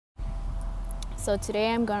So today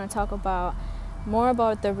I'm going to talk about more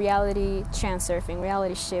about the reality transurfing,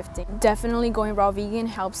 reality shifting. Definitely going raw vegan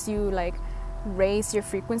helps you raise your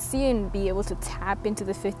frequency and be able to tap into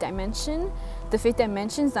the fifth dimension. The fifth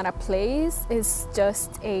dimension is not a place, it's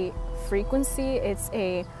just a frequency, it's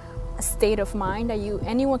a state of mind that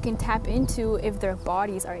anyone can tap into if their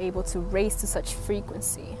bodies are able to raise to such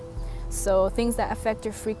frequency. So things that affect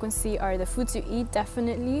your frequency are the foods you eat,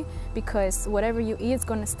 definitely, because whatever you eat is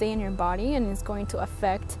going to stay in your body and it's going to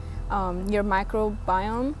affect your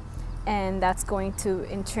microbiome, and that's going to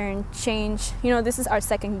in turn change, this is our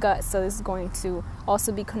second gut, so this is going to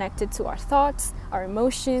also be connected to our thoughts, our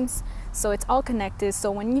emotions, so it's all connected.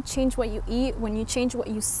 So when you change what you eat, when you change what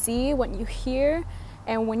you see, what you hear,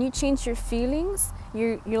 and when you change your feelings,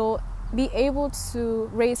 you'll be able to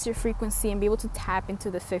raise your frequency and be able to tap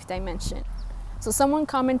into the fifth dimension. So someone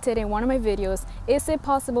commented in one of my videos, is it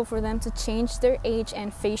possible for them to change their age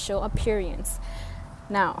and facial appearance?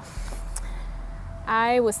 Now,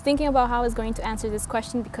 I was thinking about how I was going to answer this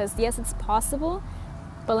question, because yes, it's possible,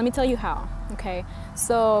 but let me tell you how, okay?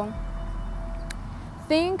 So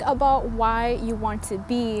think about why you want to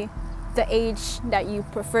be the age that you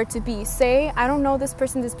prefer to be. Say, I don't know this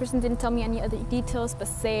person didn't tell me any other details, but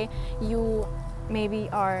say you maybe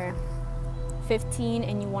are 15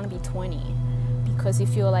 and you want to be 20 because you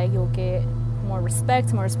feel like you'll get more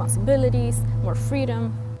respect, more responsibilities, more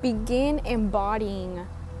freedom. Begin embodying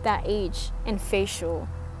that age and facial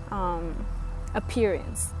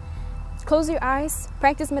appearance. Close your eyes,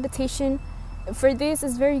 practice meditation. For this,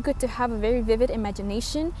 it's very good to have a very vivid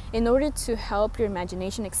imagination. In order to help your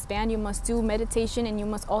imagination expand, you must do meditation, and you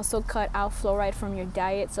must also cut out fluoride from your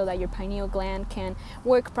diet so that your pineal gland can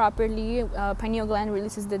work properly. Pineal gland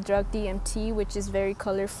releases the drug DMT, which is very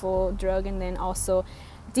colorful drug, and then also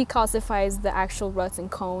decalcifies the actual ruts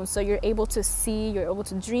and cones, so you're able to see, you're able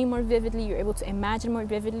to dream more vividly, you're able to imagine more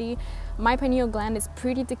vividly. My pineal gland is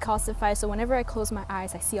pretty decalcified, so whenever I close my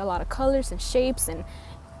eyes, I see a lot of colors and shapes and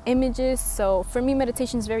images. So for me,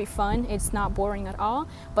 meditation is very fun. It's not boring at all,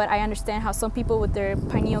 but I understand how some people with their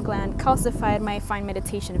pineal gland calcified might find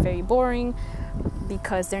meditation very boring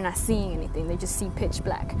because they're not seeing anything, they just see pitch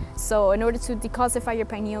black. So in order to decalcify your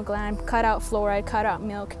pineal gland, cut out fluoride, cut out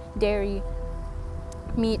milk, dairy,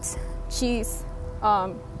 meat, cheese,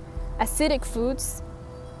 acidic foods,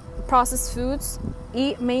 processed foods,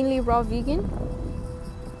 eat mainly raw vegan,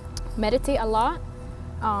 meditate a lot,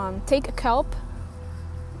 take a kelp,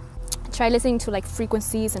 try listening to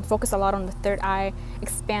frequencies and focus a lot on the third eye,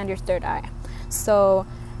 expand your third eye. So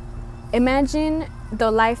imagine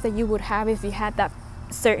the life that you would have if you had that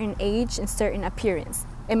certain age and certain appearance.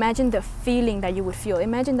 Imagine the feeling that you would feel.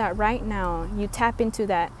 Imagine that right now you tap into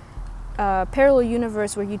that parallel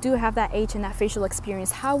universe where you do have that age and that facial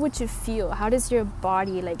experience. How would you feel? How does your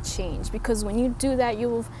body change? Because when you do that,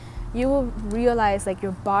 you will realize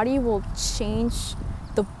your body will change,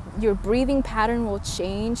 your breathing pattern will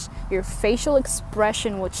change, your facial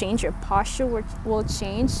expression will change, your posture will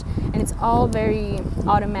change, and it's all very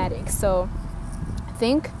automatic. So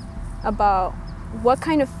think about what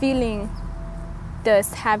kind of feeling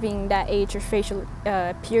does having that age or facial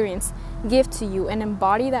appearance give to you, and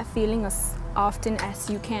embody that feeling as often as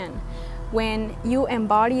you can. When you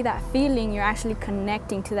embody that feeling, you're actually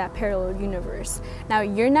connecting to that parallel universe. Now,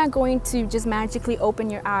 you're not going to just magically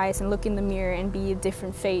open your eyes and look in the mirror and be a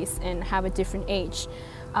different face and have a different age.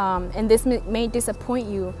 And this may disappoint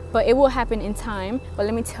you, but it will happen in time. But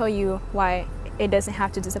let me tell you why it doesn't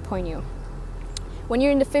have to disappoint you. When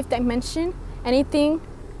you're in the fifth dimension, anything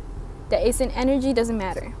that is in energy doesn't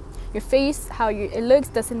matter. Your face, how it looks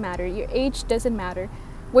doesn't matter. Your age doesn't matter.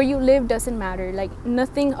 Where you live doesn't matter.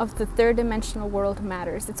 Nothing of the third dimensional world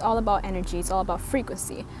matters. It's all about energy. It's all about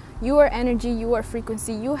frequency. You are energy. You are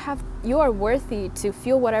frequency. You are worthy to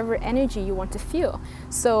feel whatever energy you want to feel.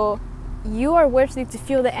 So you are worthy to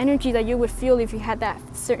feel the energy that you would feel if you had that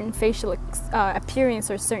certain facial appearance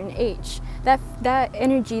or certain age. That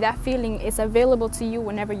energy, that feeling is available to you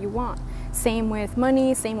whenever you want. Same with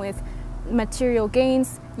money. Same with material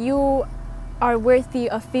gains. You are worthy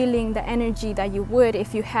of feeling the energy that you would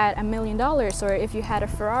if you had $1 million, or if you had a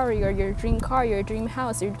Ferrari, or your dream car, your dream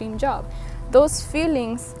house, your dream job. Those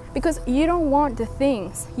feelings, because you don't want the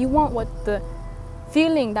things, you want what the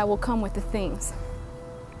feeling that will come with the things.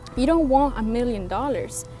 You don't want $1 million,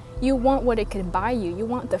 you want what it could buy you. You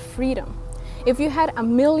want the freedom. If you had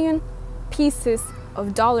 1 million pieces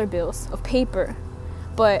of dollar bills of paper,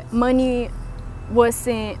 but money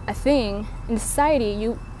wasn't a thing in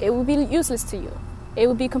society, it would be useless to you. It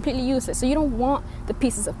would be completely useless. So you don't want the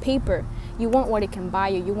pieces of paper. You want what it can buy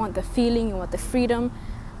you. You want the feeling, you want the freedom.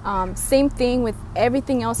 Same thing with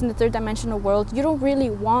everything else in the third dimensional world. You don't really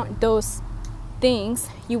want those things.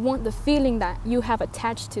 You want the feeling that you have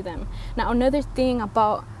attached to them. Now, another thing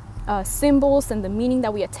about symbols and the meaning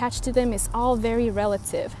that we attach to them is all very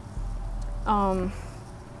relative.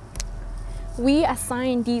 We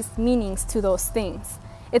assign these meanings to those things.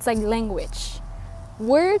 It's like language.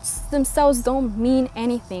 Words themselves don't mean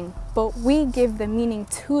anything, but we give the meaning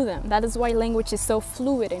to them. That is why language is so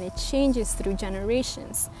fluid and it changes through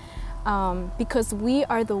generations. Because we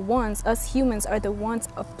are the ones, us humans are the ones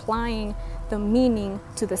applying the meaning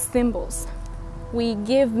to the symbols. We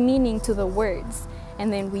give meaning to the words,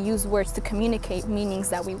 and then we use words to communicate meanings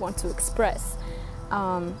that we want to express.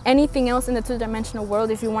 Anything else in the two-dimensional world,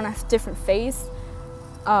 if you want a different face,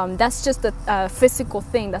 that's just a physical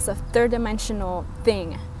thing. That's a third-dimensional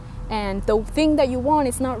thing. And the thing that you want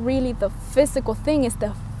is not really the physical thing, it's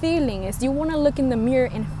the feeling. Is you want to look in the mirror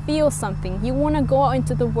and feel something. You want to go out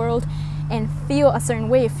into the world and feel a certain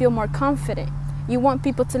way, feel more confident. You want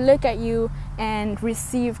people to look at you and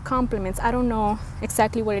receive compliments. I don't know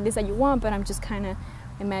exactly what it is that you want, but I'm just kind of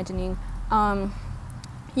imagining.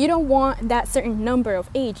 You don't want that certain number of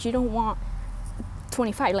age. You don't want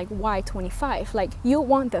 25, like why 25? Like, you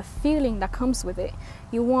want the feeling that comes with it.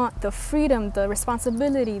 You want the freedom, the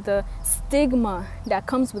responsibility, the stigma that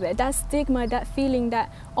comes with it. That stigma, that feeling, that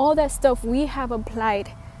all that stuff we have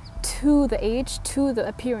applied to the age, to the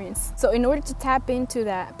appearance. So in order to tap into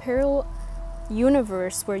that parallel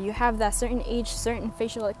universe where you have that certain age, certain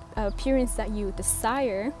facial appearance that you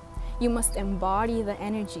desire, you must embody the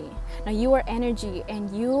energy. Now, you are energy and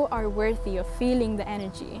you are worthy of feeling the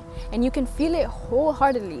energy, and you can feel it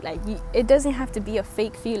wholeheartedly. Like, it doesn't have to be a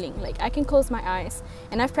fake feeling. Like, I can close my eyes,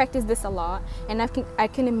 and I've practiced this a lot, and I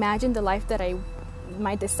can imagine the life that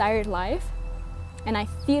my desired life, and I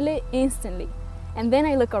feel it instantly. And then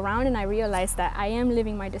I look around and I realize that I am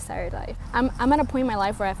living my desired life. I'm at a point in my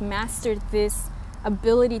life where I've mastered this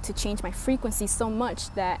ability to change my frequency so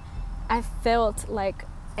much that I felt like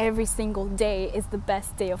every single day is the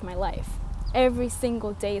best day of my life. Every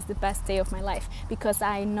single day is the best day of my life, because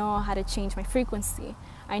I know how to change my frequency.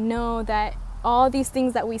 I know that all these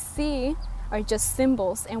things that we see are just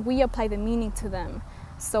symbols, and we apply the meaning to them.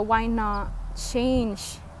 So why not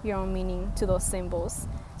change your own meaning to those symbols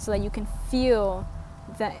so that you can feel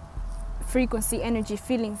that frequency, energy,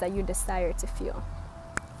 feelings that you desire to feel?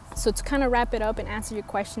 So to kind of wrap it up and answer your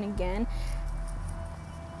question again,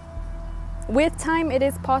 with time, it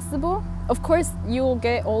is possible. Of course, you'll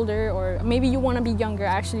get older, or maybe you want to be younger.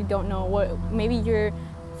 I actually don't know what. Maybe you're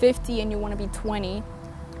 50 and you want to be 20.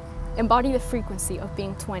 Embody the frequency of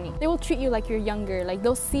being 20. They will treat you like you're younger. Like,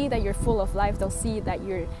 they'll see that you're full of life. They'll see that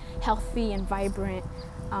you're healthy and vibrant.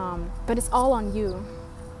 But it's all on you.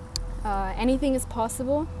 Anything is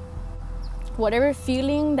possible. Whatever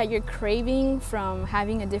feeling that you're craving from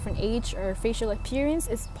having a different age or facial appearance,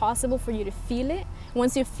 is possible for you to feel it.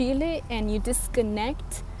 Once you feel it and you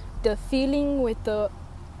disconnect the feeling with the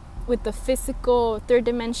physical third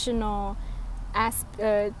dimensional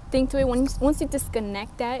thing to it, once you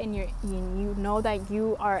disconnect that and you know that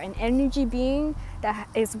you are an energy being that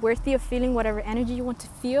is worthy of feeling whatever energy you want to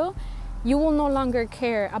feel, you will no longer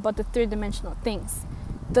care about the third dimensional things.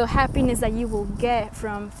 The happiness that you will get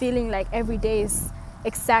from feeling like every day is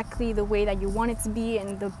exactly the way that you want it to be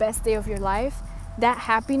and the best day of your life, that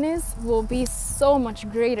happiness will be so much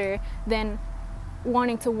greater than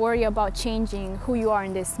wanting to worry about changing who you are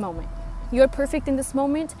in this moment. You're perfect in this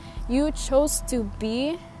moment. You chose to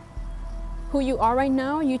be who you are right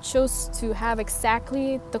now. You chose to have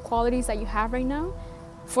exactly the qualities that you have right now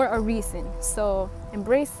for a reason. So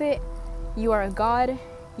embrace it. You are a God.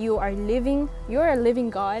 You're a living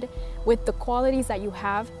God with the qualities that you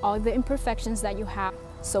have, all the imperfections that you have.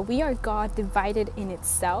 So we are God divided in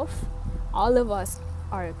itself. All of us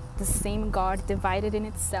are the same God divided in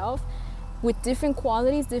itself, with different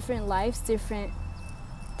qualities, different lives, different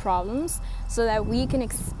problems, so that we can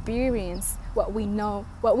experience what we know,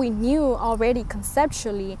 what we knew already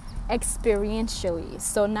conceptually, experientially.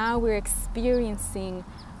 So now we're experiencing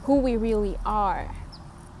who we really are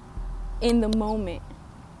in the moment.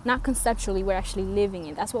 Not conceptually, we're actually living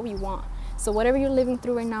it. That's what we want. So whatever you're living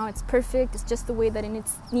through right now, it's perfect. It's just the way that it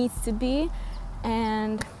needs to be.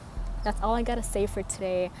 And that's all I gotta say for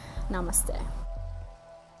today. Namaste.